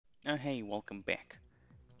Oh hey, welcome back.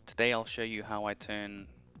 Today I'll show you how I turn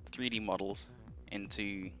 3D models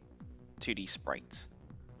into 2D sprites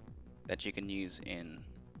that you can use in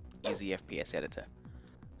Easy FPS Editor.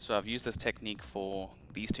 So I've used this technique for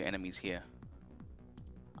these two enemies here.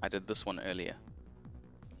 I did this one earlier.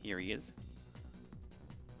 Here he is.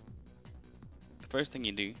 The first thing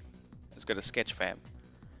you do is go to Sketchfab.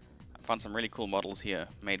 I found some really cool models here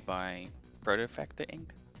made by Protofactor Inc.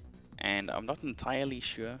 And I'm not entirely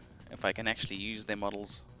sure if I can actually use their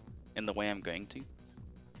models in the way I'm going to,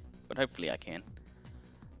 but hopefully I can.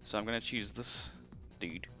 So I'm going to choose this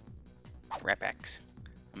dude, Rapax.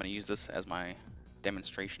 I'm going to use this as my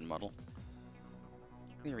demonstration model.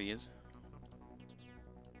 There he is.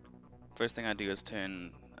 First thing I do is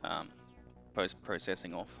turn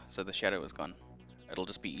post-processing off so the shadow is gone. It'll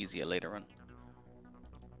just be easier later on.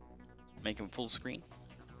 Make him full screen.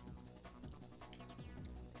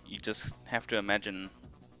 You just have to imagine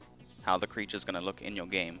how the creature's going to look in your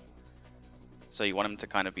game. So you want him to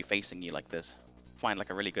kind of be facing you like this. Find like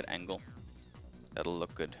a really good angle that'll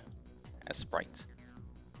look good as sprites.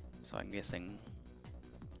 So I'm guessing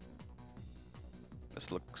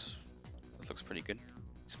this looks pretty good.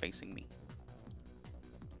 He's facing me.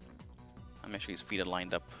 I'm make sure his feet are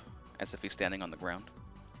lined up as if he's standing on the ground.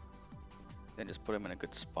 Then just put him in a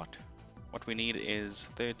good spot. What we need is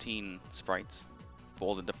 13 sprites for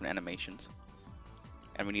all the different animations.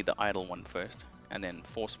 And we need the idle one first, and then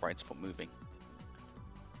 4 sprites for moving.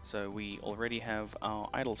 So we already have our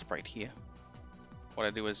idle sprite here. What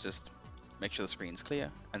I do is just make sure the screen's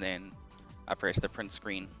clear, and then I press the print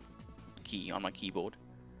screen key on my keyboard,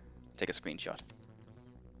 take a screenshot.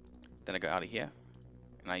 Then I go out of here,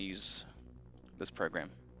 and I use this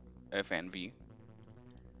program, View.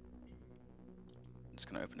 I'm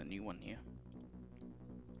just gonna open a new one here.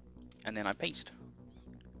 And then I paste.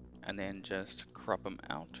 And then just crop them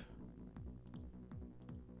out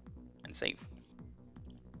and save.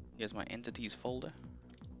 Here's my entities folder.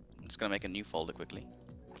 I'm just gonna make a new folder quickly.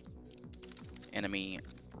 Enemy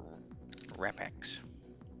Rapax.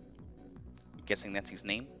 I'm guessing that's his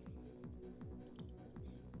name.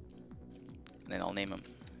 And then I'll name him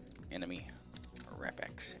Enemy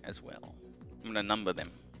Rapax as well. I'm gonna number them.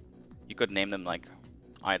 You could name them like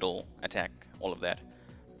idle, attack, all of that,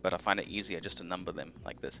 but I find it easier just to number them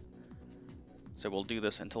like this. So we'll do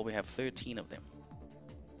this until we have 13 of them.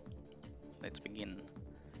 Let's begin.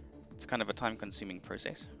 It's kind of a time-consuming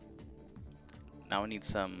process. Now I need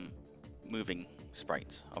some moving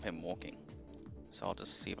sprites of him walking. So I'll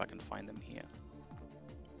just see if I can find them here.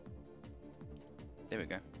 There we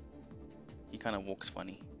go. He kind of walks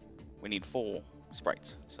funny. We need 4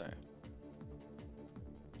 sprites, so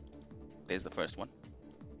there's the first one.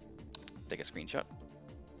 Take a screenshot.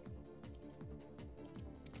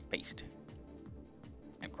 Paste.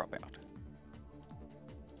 And crop out.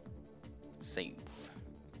 Save.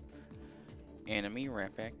 Enemy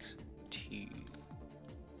Rapax 2.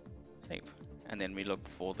 Save. And then we look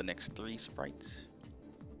for the next 3 sprites.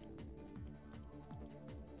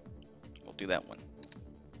 We'll do that one.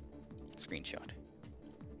 Screenshot.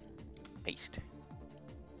 Paste.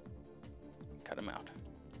 Cut them out.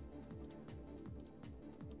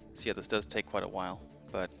 So yeah, this does take quite a while,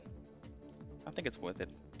 but I think it's worth it.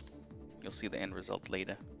 You'll see the end result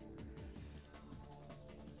later.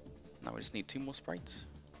 Now we just need 2 more sprites.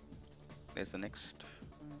 There's the next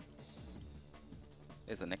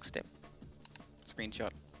step.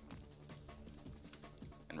 Screenshot.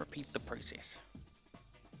 And repeat the process.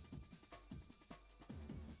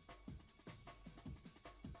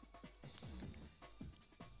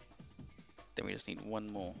 Then we just need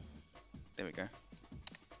 1 more. There we go.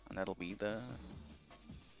 And that'll be the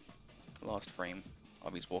last frame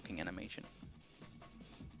of his walking animation.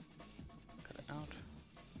 Cut it out.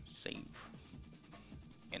 Save.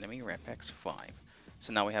 Enemy Rapax 5.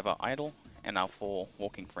 So now we have our idle and our 4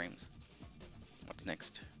 walking frames. What's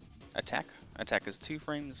next? Attack. Attack is 2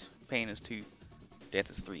 frames, pain is 2, death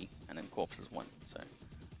is 3, and then corpse is 1. So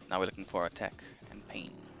now we're looking for attack and pain.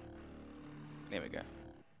 There we go.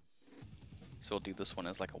 So we'll do this one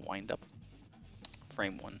as like a wind up.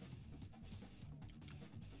 Frame 1.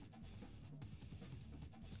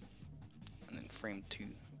 And then frame 2.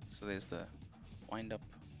 So there's the wind up,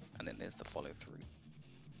 and then there's the follow through.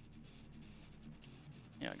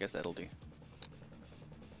 Yeah, I guess that'll do.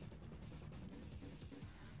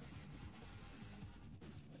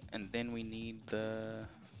 And then we need the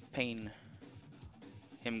pain,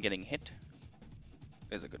 him getting hit.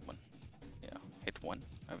 There's a good one. Yeah, hit 1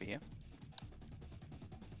 over here.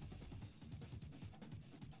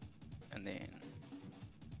 And then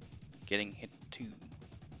getting hit 2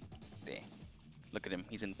 there. Look at him,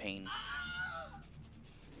 he's in pain.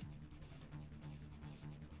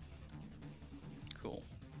 Cool.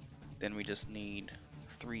 Then we just need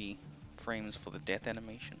 3 frames for the death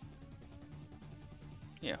animation.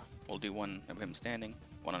 Yeah, we'll do one of him standing,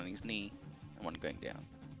 one on his knee, and one going down.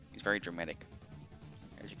 He's very dramatic,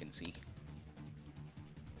 as you can see.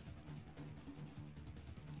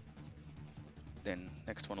 Then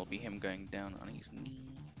next one will be him going down on his knee,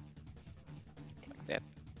 like that.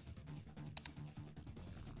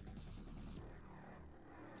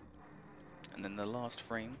 And then the last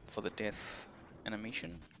frame for the death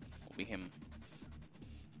animation will be him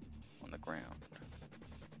on the ground,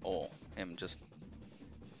 or him just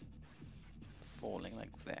falling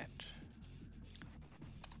like that.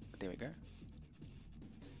 But there we go.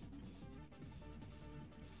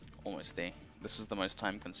 Almost there. This is the most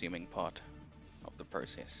time-consuming part of the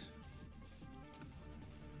process.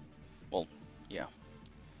 Well, yeah.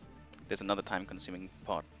 There's another time-consuming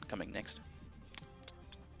part coming next.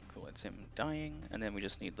 Cool, it's him dying, and then we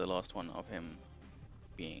just need the last one of him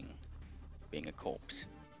being a corpse.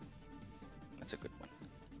 That's a good one.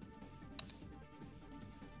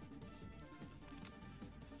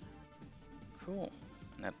 Cool,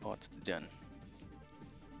 and that part's done.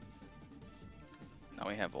 Now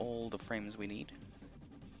we have all the frames we need.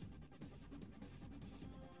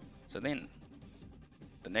 So then,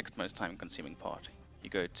 the next most time-consuming part, you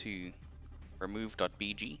go to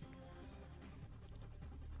remove.bg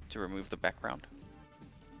to remove the background.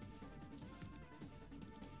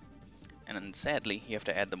 And then sadly, you have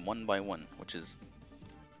to add them one by one, which is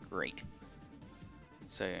great.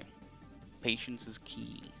 So, patience is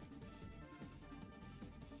key.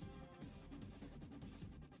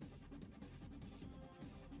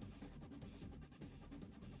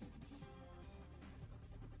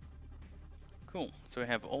 Cool, so we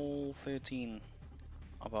have all 13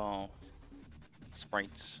 of our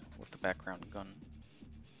sprites with the background gone.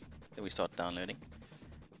 Then we start downloading.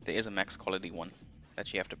 There is a max quality one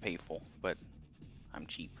that you have to pay for, but I'm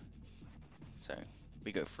cheap, so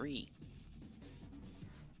we go free.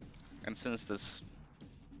 And since this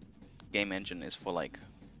game engine is for like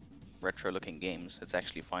retro looking games, it's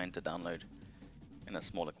actually fine to download in a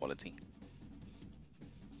smaller quality,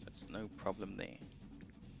 so it's no problem there.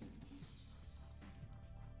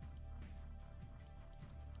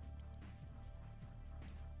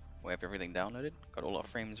 We have everything downloaded, got all our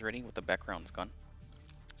frames ready with the backgrounds gone,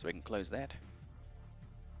 so we can close that.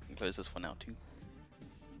 We can close this for now too.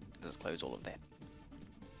 Just close all of that.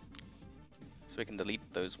 So we can delete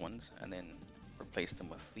those ones and then replace them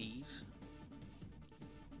with these.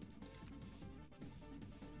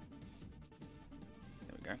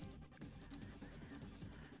 There we go.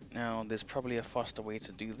 Now there's probably a faster way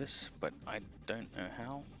to do this, but I don't know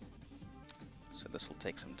how. So this will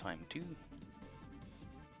take some time too.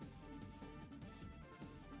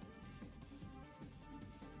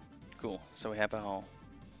 Cool, so we have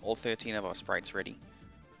all 13 of our sprites ready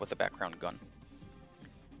with the background gone.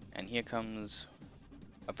 And here comes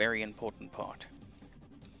a very important part.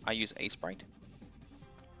 I use Aseprite.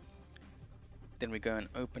 Then we go and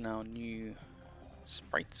open our new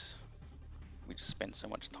sprites we just spent so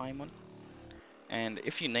much time on. And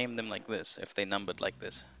if you name them like this, if they numbered like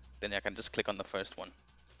this, then I can just click on the first one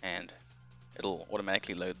and it'll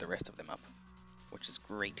automatically load the rest of them up, which is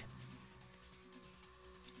great.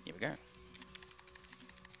 Here we go.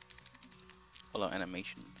 All our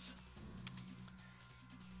animations.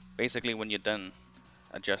 Basically, when you're done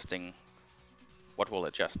adjusting what will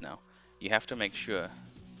adjust now, you have to make sure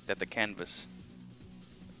that the canvas,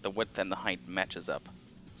 the width and the height matches up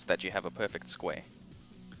so that you have a perfect square.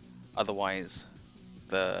 Otherwise,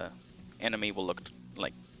 the enemy will look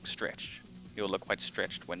like stretched. You'll look quite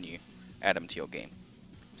stretched when you add them to your game.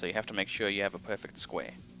 So you have to make sure you have a perfect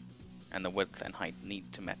square, and the width and height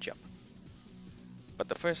need to match up. But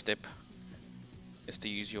the first step is to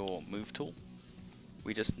use your move tool.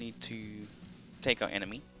 We just need to take our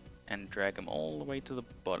enemy and drag him all the way to the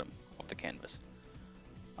bottom of the canvas.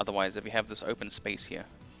 Otherwise, if you have this open space here,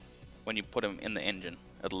 when you put him in the engine,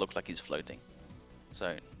 it'll look like he's floating.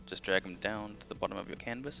 So just drag him down to the bottom of your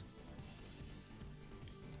canvas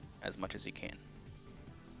as much as you can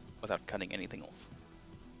without cutting anything off.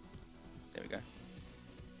 There we go.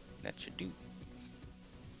 That should do.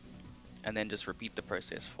 And then just repeat the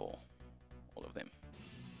process for all of them.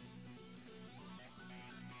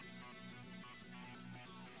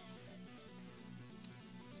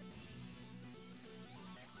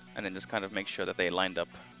 And then just kind of make sure that they lined up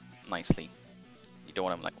nicely. You don't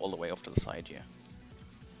want them like all the way off to the side here.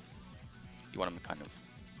 You want them kind of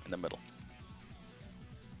in the middle.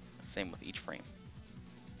 Same with each frame.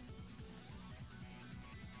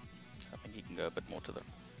 go a bit more to the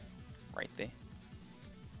right there.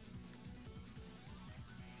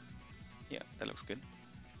 Yeah, that looks good.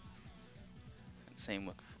 And same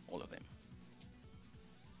with all of them.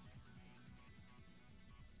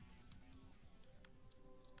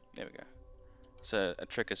 There we go. So a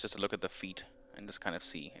trick is just to look at the feet and just kind of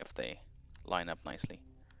see if they line up nicely.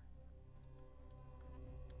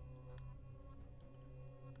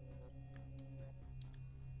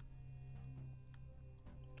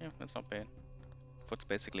 Yeah, that's not bad. Foot's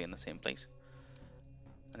basically in the same place.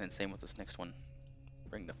 And then same with this next one.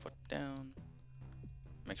 Bring the foot down.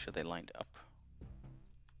 Make sure they lined up.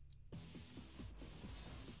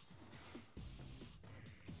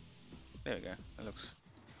 There we go. It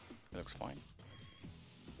looks fine.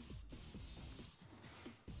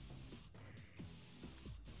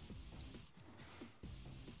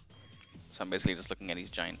 So I'm basically just looking at his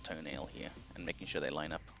giant toenail here and making sure they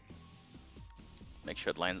line up. Make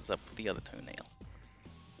sure it lines up with the other toenail.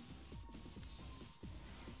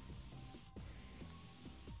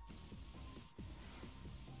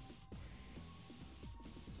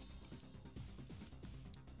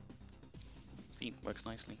 See, works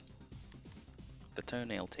nicely. The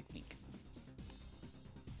toenail technique.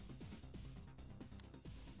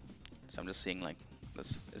 So I'm just seeing like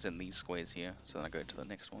this is in these squares here, so then I go to the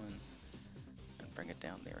next one and bring it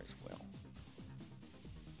down there as well.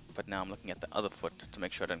 But now I'm looking at the other foot to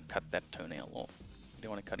make sure I don't cut that toenail off. You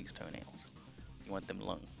don't want to cut his toenails. You want them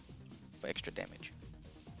long for extra damage.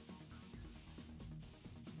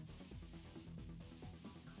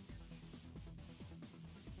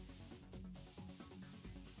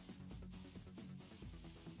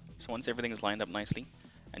 So once everything is lined up nicely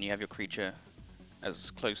and you have your creature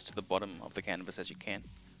as close to the bottom of the canvas as you can,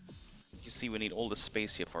 you see we need all the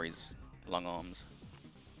space here for his long arms.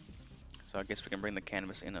 So I guess we can bring the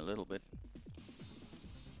canvas in a little bit.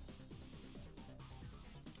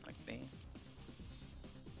 Like there.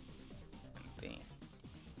 And there.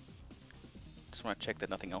 Just want to check that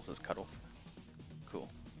nothing else is cut off. Cool.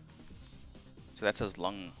 So that's as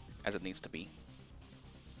long as it needs to be.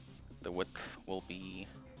 The width will be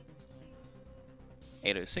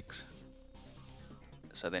 806.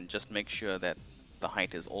 So then just make sure that the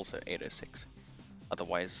height is also 806.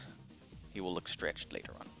 Otherwise, he will look stretched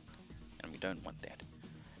later on. And we don't want that.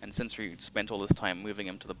 And since we spent all this time moving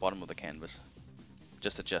him to the bottom of the canvas,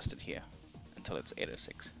 just adjust it here until it's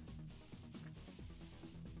 806.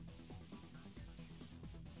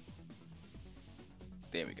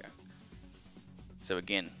 There we go. So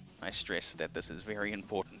again, I stress that this is very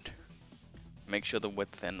important. Make sure the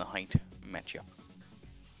width and the height match up.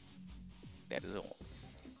 That is all.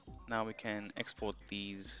 Now we can export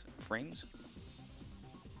these frames.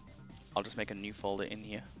 I'll just make a new folder in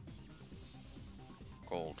here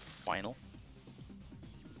called final,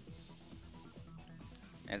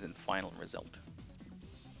 as in final result,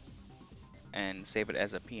 and save it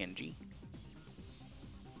as a PNG.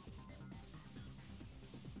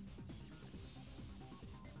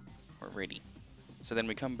 We're ready. So then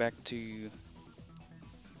we come back to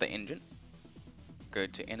the engine, go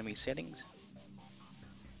to enemy settings,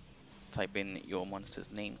 type in your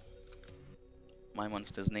monster's name. My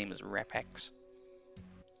monster's name is Rapax.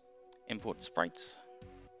 Import sprites,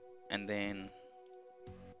 and then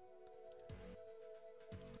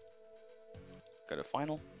go to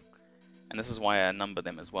final. And this is why I number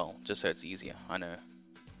them as well, just so it's easier. I know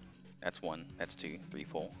that's 1, that's 2, 3,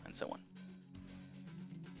 4, and so on.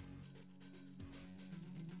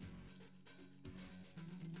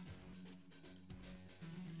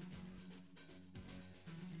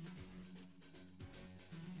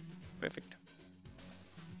 Perfect.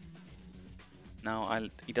 Now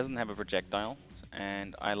he doesn't have a projectile,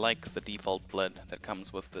 and I like the default blood that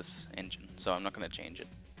comes with this engine, so I'm not going to change it.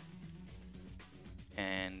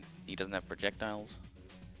 And he doesn't have projectiles.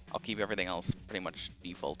 I'll keep everything else pretty much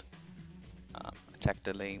default. Attack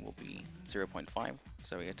delay will be 0.5,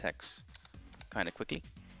 so he attacks kind of quickly.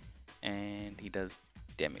 And he does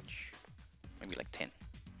damage, maybe like 10,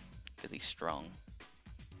 because he's strong.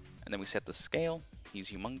 And then we set the scale. He's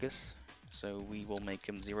humongous, so we will make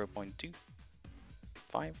him 0.25.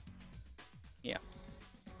 Yeah,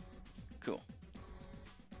 cool.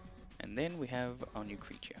 And then we have our new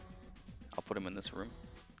creature. I'll put him in this room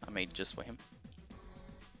I made just for him.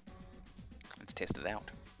 Let's test it out.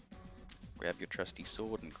 Grab your trusty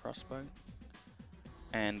sword and crossbow.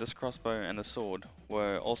 And this crossbow and the sword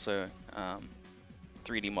were also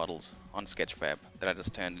 3D models on Sketchfab that I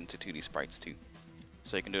just turned into 2D sprites too.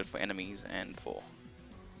 So you can do it for enemies and for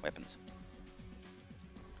weapons.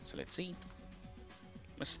 So let's see.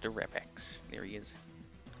 Mr. Rapax, there he is.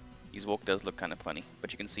 His walk does look kind of funny,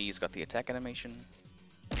 but you can see he's got the attack animation,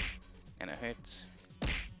 and it hurts.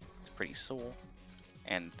 It's pretty sore.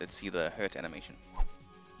 And let's see the hurt animation.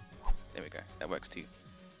 There we go, that works too.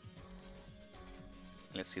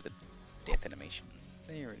 Let's see the death animation.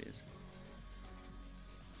 There it is.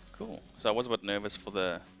 Cool. So I was a bit nervous for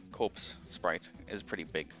the corpse sprite. It's pretty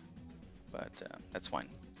big, but that's fine.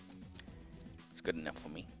 It's good enough for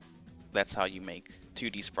me. That's how you make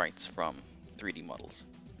 2D sprites from 3D models.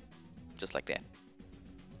 Just like that.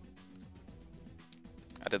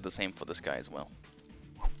 I did the same for this guy as well.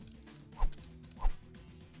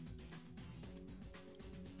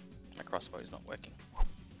 My crossbow is not working.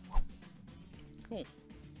 Cool.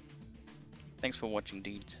 Thanks for watching,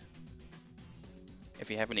 dudes.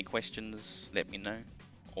 If you have any questions, let me know.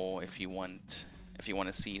 Or if you want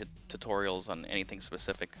to see tutorials on anything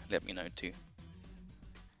specific, let me know too.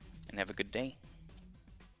 And have a good day.